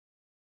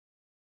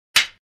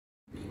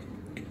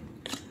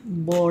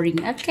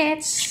boring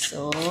agets.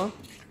 So,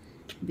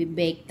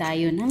 bibake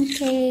tayo ng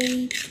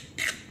cake.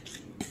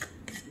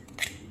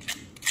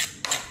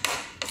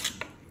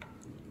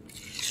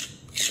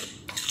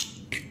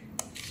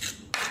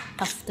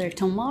 After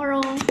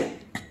tomorrow,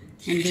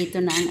 nandito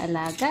na ang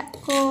alaga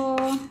ko.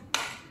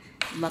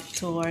 Back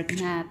to work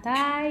na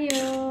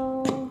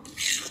tayo.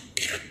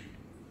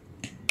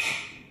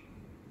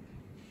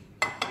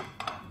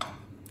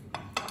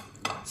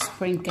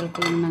 Sprinkle ko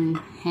lang ng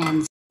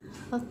hands.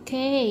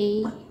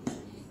 Okay,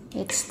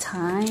 it's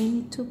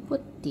time to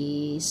put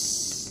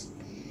this.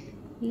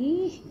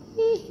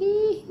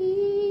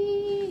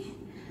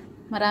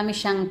 Marami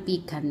siyang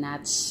pecan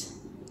nuts.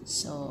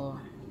 So,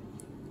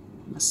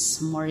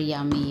 mas more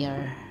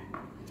yummier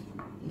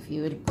if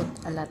you will put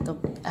a lot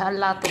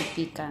of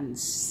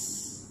pecans.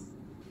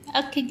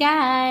 Okay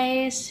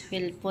guys,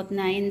 we'll put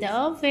na in the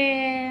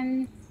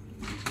oven.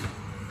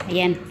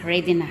 Ayan,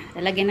 ready na.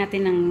 Lalagyan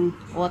natin ng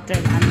water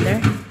under,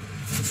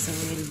 so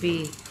will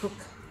be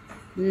cooked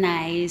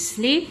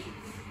nicely.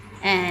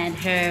 And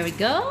here we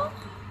go.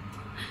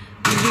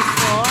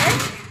 Before,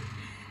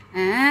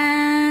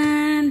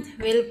 and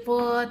we'll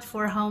put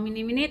for how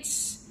many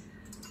minutes?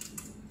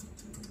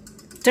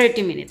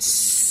 30 minutes.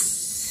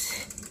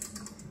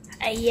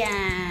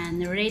 Ayan,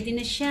 ready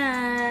na siya.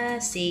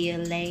 See you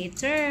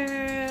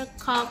later.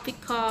 Coffee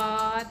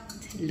cut.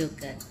 Look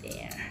at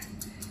there.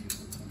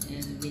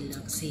 It will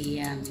look so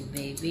yummy,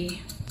 baby.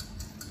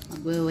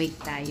 Magwe-wait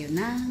tayo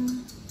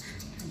ng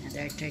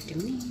another 30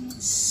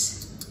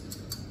 minutes.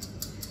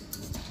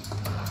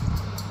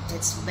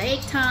 It's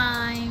bake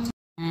time.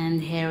 And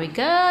here we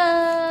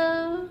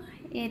go.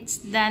 It's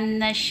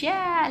done na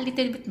siya. A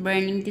little bit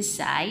burning this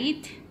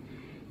side.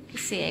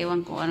 Kasi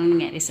ewan ko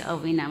anong nangyari sa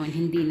oven namin.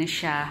 Hindi na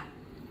siya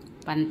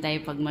pantay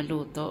pag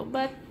maluto.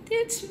 But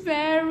it's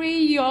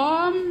very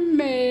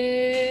yummy.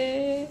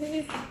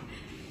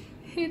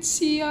 It's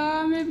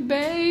yummy,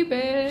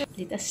 baby.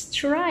 Let us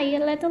try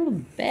a little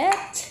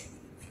bit.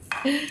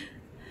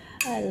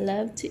 I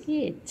love to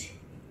eat.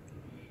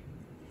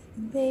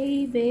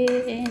 Baby,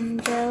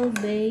 angel,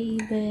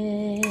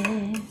 baby.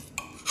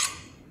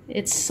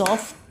 It's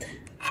soft.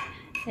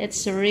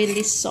 It's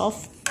really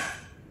soft.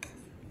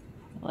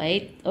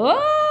 Wait. Oh!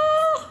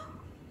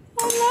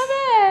 I love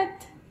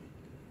it!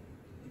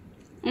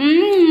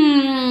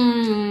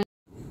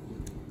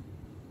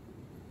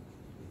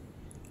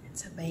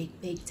 It's a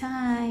bake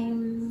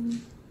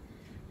time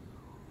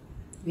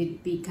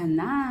with pecan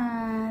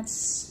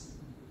nuts.